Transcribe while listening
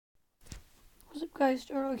up, guys?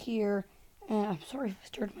 Stardo here, and I'm sorry if I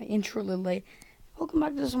started my intro a little late. Welcome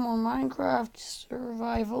back to some more Minecraft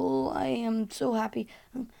Survival. I am so happy.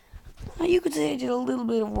 You could say I did a little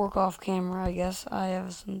bit of work off camera, I guess. I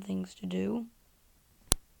have some things to do.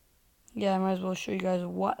 Yeah, I might as well show you guys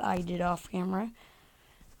what I did off camera.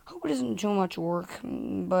 Hope it isn't too much work,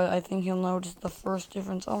 but I think you'll notice the first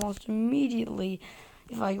difference almost immediately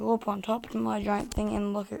if I go up on top of my giant thing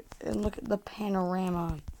and look at the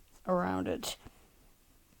panorama around it.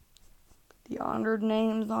 The honored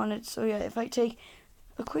names on it. So yeah, if I take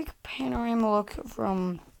a quick panorama look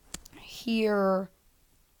from here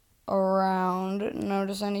around,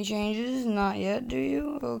 notice any changes? Not yet, do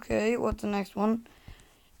you? Okay, what's the next one?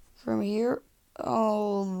 From here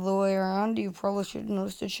all the way around, you probably should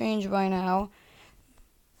notice a change by now.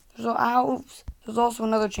 There's also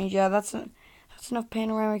another change. Yeah, that's enough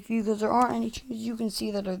panoramic view because there aren't any changes you can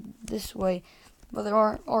see that are this way, but there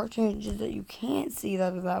are changes that you can't see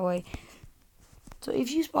that are that way. So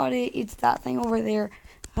if you spot it, it's that thing over there.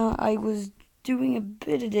 I was doing a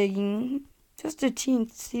bit of digging, just a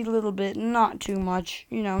teensy little bit, not too much,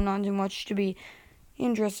 not too much to be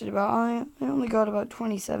interested about. I only got about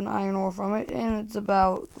 27 iron ore from it, and it's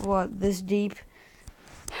about, this deep?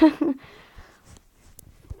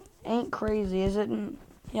 Ain't crazy, is it?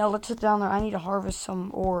 Yeah, let's sit down there. I need to harvest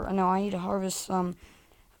some ore. No, I need to harvest some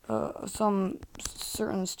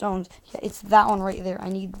certain stones. Yeah, it's that one right there. I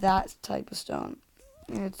need that type of stone.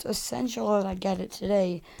 It's essential that I get it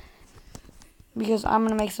today because I'm going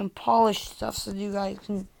to make some polished stuff so you guys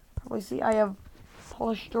can probably see I have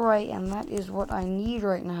polished dorite, and that is what I need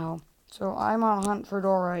right now. So I'm on a hunt for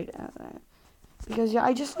dorite because, yeah,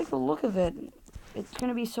 I just like the look of it. It's going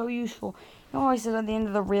to be so useful. You know how I said at the end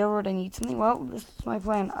of the railroad I need something? Well, this is my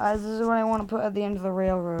plan. This is what I want to put at the end of the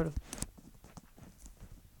railroad.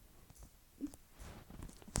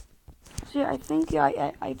 So yeah,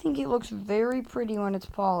 I think it looks very pretty when it's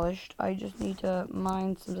polished. I just need to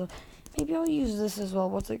mine some stuff. Maybe I'll use this as well.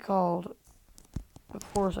 What's it called?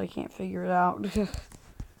 Of course, I can't figure it out.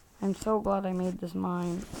 I'm so glad I made this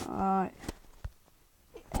mine.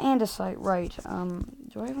 Andesite, right.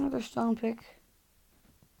 Do I have another stone pick?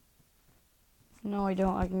 No, I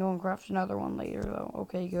don't. I can go and craft another one later, though.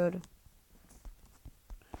 Okay, good.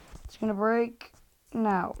 It's gonna break.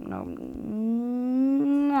 Now. No.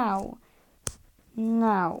 Now.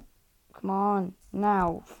 Now. Come on.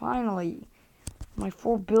 Now. Finally. My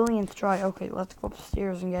 4 billionth try. Okay, let's go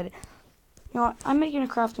upstairs and get it. You know what? I'm making a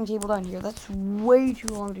crafting table down here. That's way too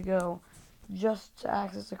long to go just to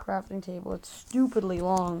access a crafting table. It's stupidly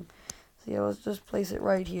long. So yeah, let's just place it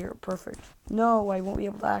right here. Perfect. No, I won't be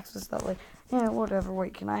able to access that way. Yeah, whatever.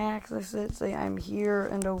 Wait, can I access it? Say I'm here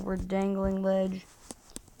and over dangling ledge.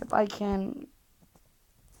 If I can.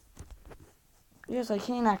 Yes, I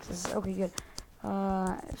can access it. Okay, good.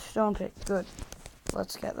 Stone pick. Good.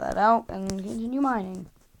 Let's get that out and continue mining.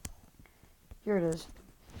 Here it is.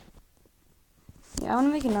 Yeah, I want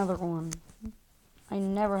to make another one. I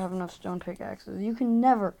never have enough stone pickaxes. You can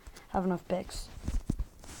never have enough picks.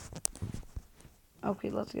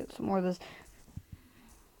 Okay, let's get some more of this.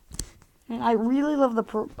 And I really love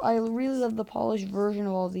the polished version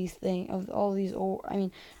of all these things, of all these ore. I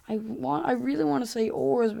mean, I really want to say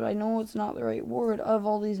ores, but I know it's not the right word. Of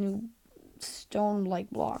all these new stone-like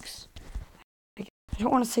blocks. I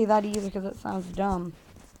don't want to say that either because it sounds dumb.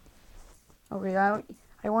 Okay,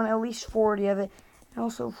 I want at least 40 of it, and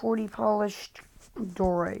also 40 polished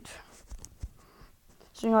dorite.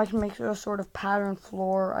 So, I can make a sort of pattern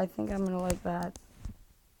floor. I think I'm going to like that.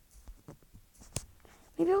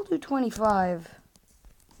 Maybe I'll do 25.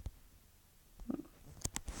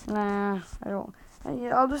 Nah, I don't.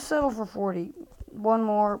 I'll just settle for 40. One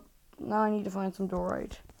more. Now I need to find some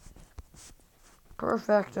dorite.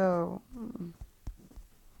 Perfecto.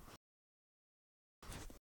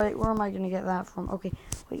 Wait, where am I going to get that from? Okay,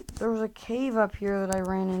 wait, there was a cave up here that I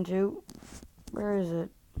ran into. Where is it?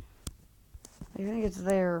 I think it's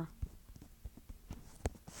there.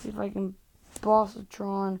 See if I can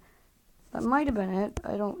Bossatron. That might have been it.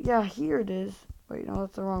 Yeah, here it is. Wait, no,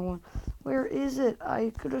 that's the wrong one. Where is it?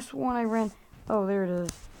 I could have sworn I ran. Oh, there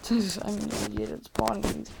it is. I'm an idiot at spotting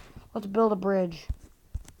things. Let's build a bridge.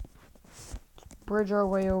 Bridge our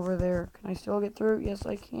way over there. Can I still get through? Yes,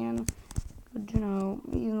 I can. Good to know.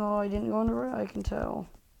 Even though I didn't go under it, I can tell.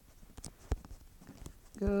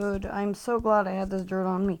 Good. I'm so glad I had this dirt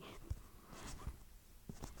on me.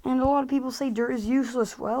 And a lot of people say dirt is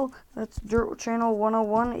useless. Well, that's Dirt Channel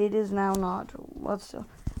 101. It is now not. Let's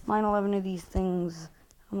mine 11 of these things.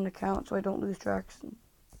 I'm going to count so I don't lose track.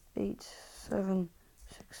 8, 7,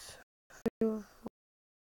 6, 5,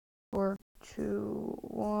 4, 2,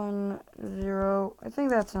 1, 0. think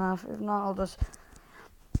that's enough. If not, I'll just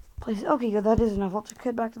place. Okay, good. That is enough. I'll just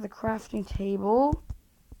head back to the crafting table.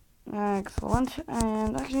 Excellent.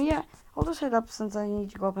 And actually, yeah, I'll just head up since I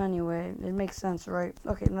need to go up anyway. It makes sense, right?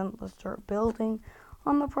 Okay, then let's start building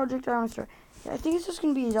on the project I want to start. Yeah, I think it's just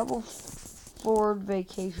gonna be a double-floored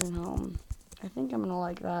vacation home. I think I'm gonna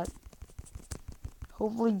like that.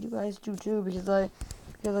 Hopefully, you guys do too, because I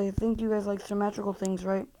think you guys like symmetrical things,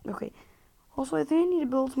 right? Okay. Also, I think I need to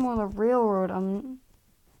build some more on the railroad.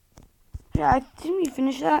 Yeah, didn't we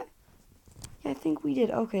finish that? Yeah, I think we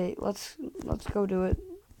did. Okay, let's go do it.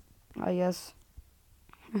 I guess.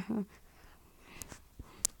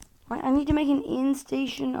 I need to make an in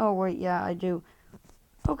station. Oh wait, yeah, I do.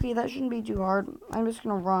 Okay, that shouldn't be too hard. I'm just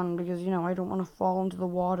gonna run because I don't want to fall into the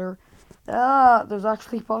water. There's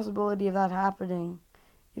actually a possibility of that happening.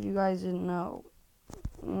 If you guys didn't know.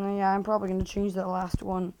 Yeah, I'm probably gonna change that last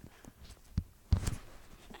one.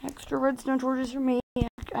 Extra redstone torches for me.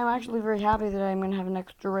 I'm actually very happy that I'm gonna have an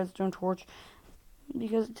extra redstone torch.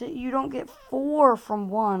 Because you don't get 4 from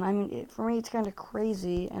one. I mean, for me, it's kind of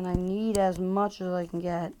crazy, and I need as much as I can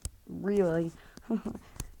get, really. Okay,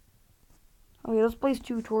 let's place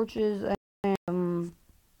 2 torches and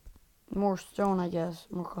more stone, I guess.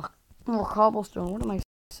 More cobblestone. What am I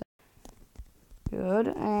saying? Good,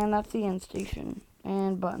 and that's the end station.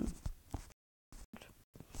 And button.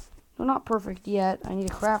 So not perfect yet. I need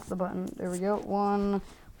to craft the button. There we go. 1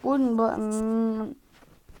 wooden button.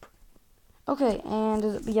 Okay,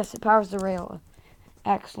 and yes, it powers the rail.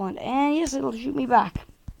 Excellent. And yes, it'll shoot me back.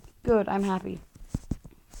 Good, I'm happy.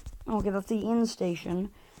 Okay, that's the in station.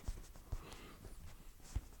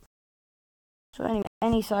 So anyway,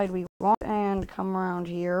 any side we want, and come around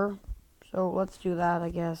here. So let's do that, I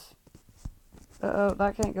guess. Uh-oh,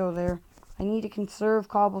 that can't go there. I need to conserve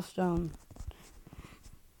cobblestone.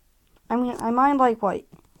 I mean, I mined like what?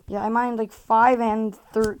 Yeah, I mined like 5 and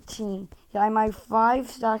 13. Yeah, I mined 5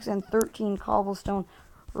 stacks and 13 cobblestone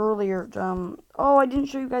earlier. Oh, I didn't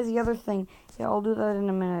show you guys the other thing. Yeah, I'll do that in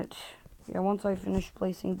a minute. Yeah, once I finish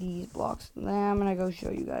placing these blocks, then I'm gonna go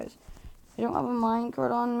show you guys. I don't have a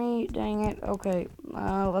minecart on me. Dang it. Okay,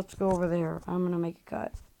 let's go over there. I'm gonna make a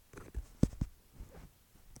cut.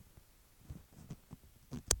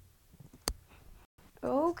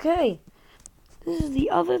 Okay. This is the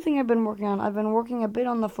other thing I've been working on. I've been working a bit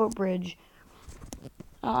on the footbridge.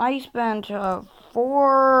 I spent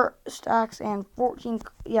 4 stacks and 14,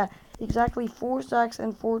 yeah, exactly 4 stacks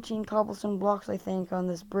and 14 cobblestone blocks, I think, on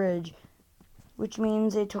this bridge, which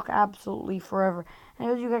means it took absolutely forever. And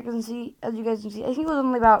as you guys can see, I think it was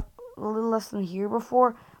only about a little less than here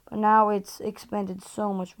before, but now it's expanded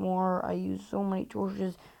so much more. I use so many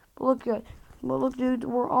torches. But look, dude,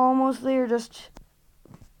 we're almost there. Just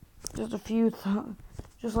a few,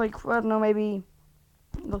 just like I don't know, maybe.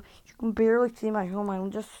 Look, you can barely see my home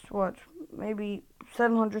island. Just what, maybe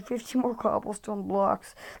 750 more cobblestone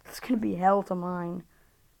blocks. That's gonna be hell to mine.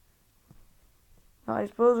 I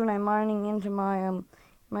suppose when I'm mining into my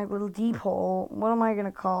my little deep hole, what am I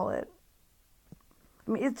gonna call it?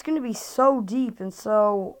 I mean, it's gonna be so deep and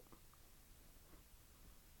so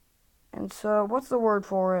what's the word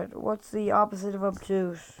for it? What's the opposite of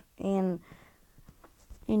obtuse in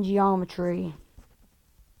geometry?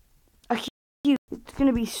 Acute. It's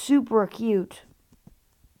gonna be super acute.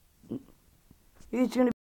 It's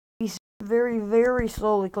gonna be very, very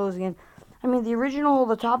slowly closing in. I mean, the original hole,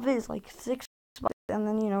 the top of it is like 6 spots, and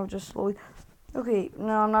then just slowly. Okay,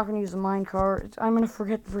 no, I'm not gonna use the minecart. I'm gonna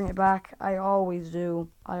forget to bring it back. I always do.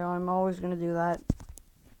 I'm always gonna do that.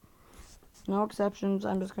 No exceptions.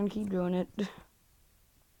 I'm just gonna keep doing it.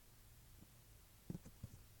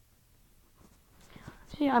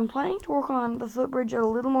 See, I'm planning to work on the footbridge a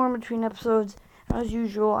little more in between episodes. As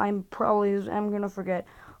usual, I'm gonna forget.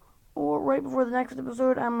 Or right before the next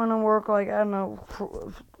episode, I'm gonna work like, I don't know,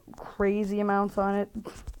 crazy amounts on it.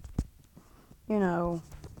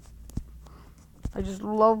 I just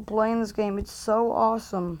love playing this game. It's so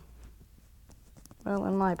awesome. Well,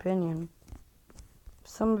 in my opinion.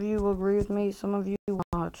 Some of you will agree with me, some of you will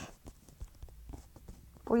not.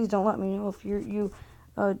 Please don't let me know if you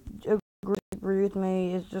agree with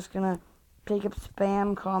me. It's just gonna take up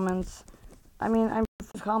spam comments. I mean, I'm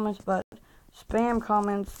for comments, but spam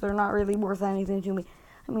comments, they're not really worth anything to me.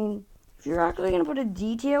 I mean, if you're actually gonna put a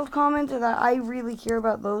detailed comment, that I really care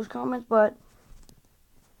about those comments, but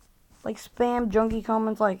like spam junky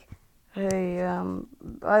comments like, hey,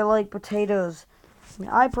 I like potatoes. I mean,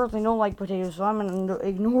 I personally don't like potatoes, so I'm gonna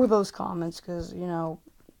ignore those comments because I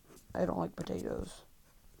don't like potatoes.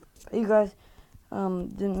 But you guys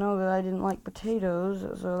didn't know that I didn't like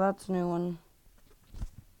potatoes, so that's a new one.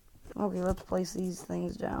 Okay, let's place these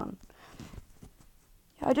things down.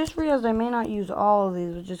 I just realized I may not use all of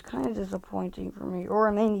these, which is kind of disappointing for me. Or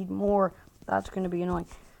I may need more. That's going to be annoying.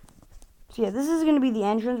 So yeah, this is going to be the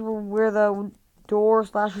entrance where the doors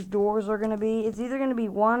are going to be. It's either going to be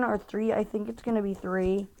 1 or 3. I think it's going to be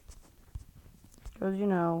 3. Because, you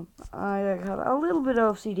know, I have a little bit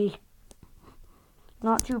of OCD.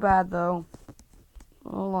 Not too bad, though.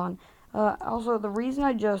 Hold on. Also, the reason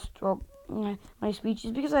I just... Well, my speech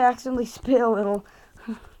is because I accidentally spit a little.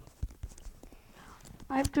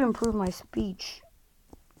 I have to improve my speech.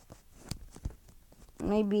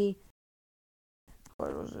 Maybe...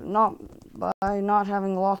 What was it? Not by not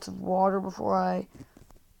having lots of water before I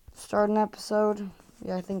start an episode.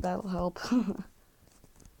 Yeah, I think that'll help.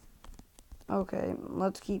 Okay,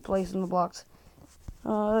 let's keep placing the blocks.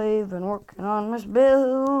 I've been working on this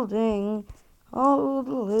building all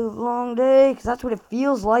the live long day, because that's what it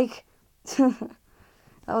feels like. That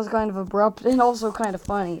was kind of abrupt and also kind of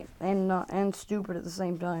funny and stupid at the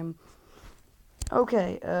same time.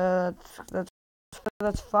 Okay,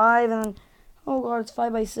 that's 5, and then, oh god, it's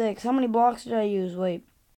 5 by 6. How many blocks did I use? Wait.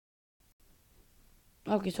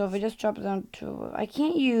 Okay, so if I just chop it down to, I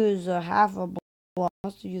can't use half a block. I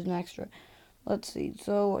must use an extra. Let's see.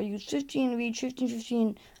 So I use 15 of each, 15,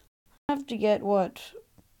 15. I have to get, what,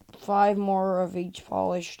 5 more of each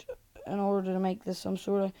polished in order to make this some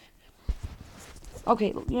sort of...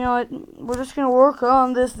 Okay, you know what? We're just going to work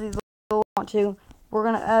on this the way we want to. We're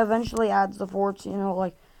going to eventually add supports, you know,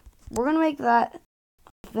 like, we're going to make that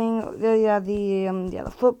thing,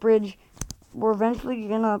 the footbridge. We're eventually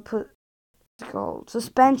going to put, what's it called,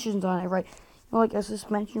 suspensions on it, right? You know, like a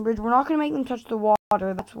suspension bridge. We're not going to make them touch the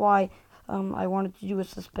water. That's why I wanted to do a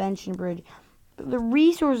suspension bridge. But the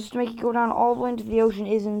resources to make it go down all the way into the ocean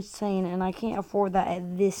is insane, and I can't afford that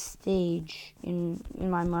at this stage in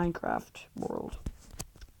my Minecraft world.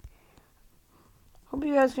 Hope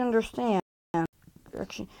you guys can understand.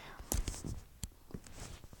 Actually,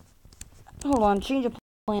 hold on, change of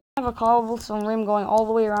plan. I have a cobblestone rim going all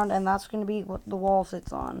the way around, and that's going to be what the wall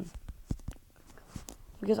sits on.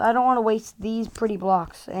 Because I don't want to waste these pretty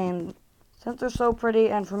blocks, and since they're so pretty,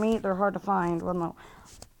 and for me, they're hard to find. Well, no,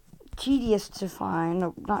 tedious to find.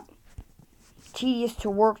 No, not tedious to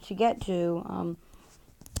work to get to.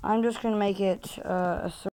 I'm just going to make it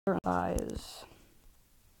a certain size.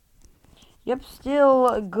 Yep,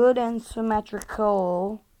 still good and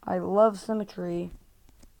symmetrical. I love symmetry.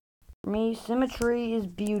 For me, symmetry is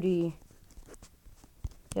beauty.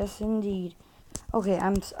 Yes, indeed. Okay,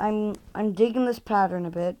 I'm digging this pattern a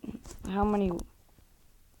bit. How many? Wait,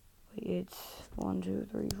 it's 1, 2,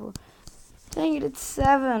 3, 4. Dang it, it's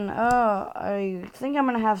 7. I think I'm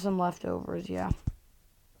gonna have some leftovers. Yeah.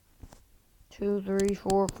 2, 3,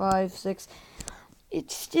 4, 5, 6.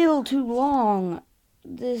 It's still too long.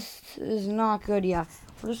 This is not good. Yeah,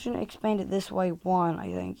 we're just gonna expand it this way. 1,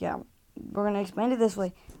 I think. Yeah, we're gonna expand it this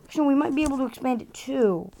way. Actually, we might be able to expand it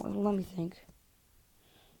 2. Well, let me think.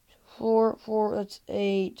 4, that's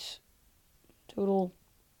 8 total.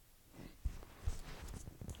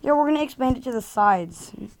 Yeah, we're gonna expand it to the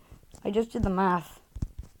sides. I just did the math,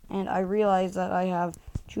 and I realized that I have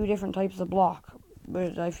 2 different types of block,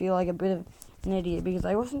 but I feel like a bit of an idiot because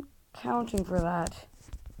I wasn't counting for that.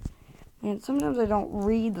 And sometimes I don't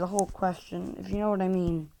read the whole question, if you know what I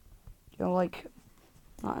mean. You know, like,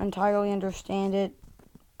 not entirely understand it.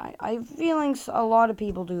 I have feelings a lot of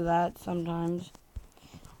people do that sometimes.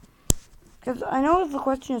 Because I know if the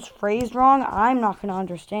question is phrased wrong, I'm not going to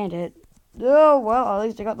understand it. Oh, well, at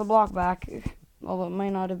least I got the block back. Although it might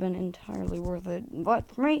not have been entirely worth it.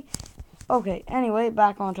 But for me, okay, anyway,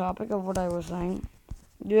 back on topic of what I was saying.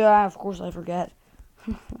 Yeah, of course I forget.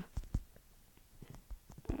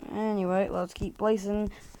 Anyway, let's keep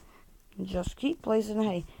placing. Just keep placing.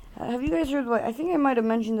 Hey, have you guys heard, like, I think I might have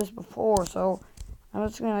mentioned this before, so I'm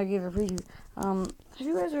just going to give a preview. Have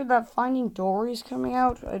you guys heard that Finding Dory's coming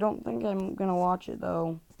out? I don't think I'm going to watch it,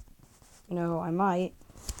 though. You know, I might.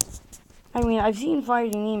 I mean, I've seen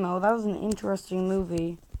Finding Nemo. That was an interesting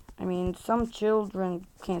movie. I mean, some children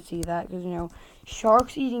can't see that because, you know,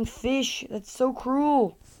 sharks eating fish. That's so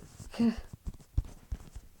cruel.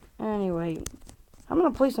 Anyway, I'm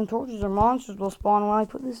going to place some torches or monsters will spawn when I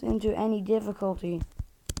put this into any difficulty.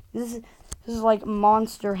 This is like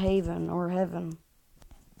Monster Haven or Heaven.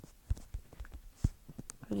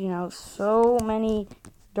 Because, you know, so many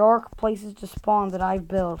dark places to spawn that I've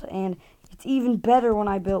built, and it's even better when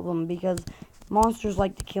I build them because monsters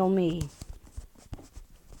like to kill me.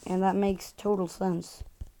 And that makes total sense.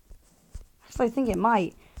 Actually, I think it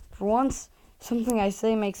might. For once, something I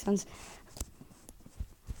say makes sense.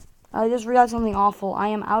 I just realized something awful. I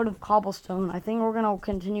am out of cobblestone. I think we're going to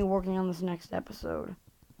continue working on this next episode.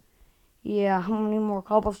 Yeah, how many more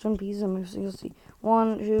cobblestone pieces am I missing? Let's see.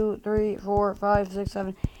 1, 2, 3, 4, 5, 6,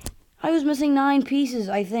 7. I was missing 9 pieces,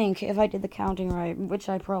 I think, if I did the counting right, which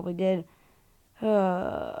I probably did.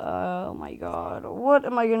 Oh my god. What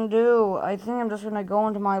am I gonna do? I think I'm just gonna go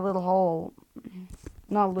into my little hole.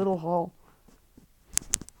 Not little hole.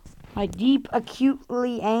 My deep,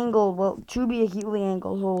 acutely angled, well, to be acutely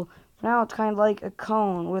angled hole. Now it's kind of like a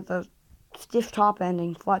cone with a stiff top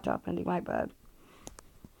ending, flat top ending, my bad.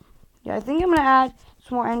 Yeah, I think I'm going to add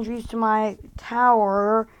some more entries to my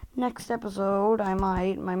tower next episode. I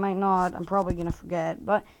might not. I'm probably going to forget.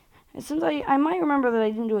 But since I might remember that I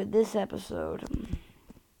didn't do it this episode.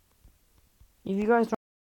 If you guys don't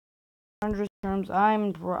understand terms,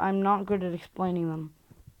 I'm not good at explaining them.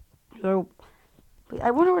 So, I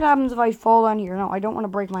wonder what happens if I fall down here. No, I don't want to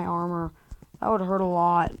break my armor. That would hurt a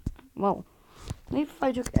lot. Well, maybe if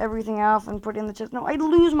I took everything off and put it in the chest. No, I'd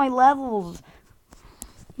lose my levels.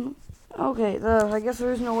 Okay, I guess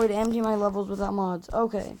there's no way to empty my levels without mods.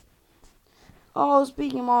 Okay. Oh,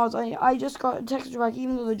 speaking of mods, I just got a texture pack,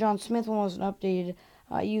 even though the John Smith one wasn't updated.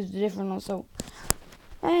 I used a different one, so...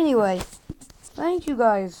 Anyway, thank you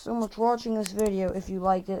guys so much for watching this video. If you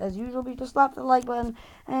liked it, as usual, be sure to slap the like button.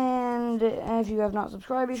 And if you have not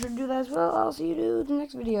subscribed, be sure to do that as well. I'll see you dudes in the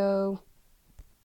next video.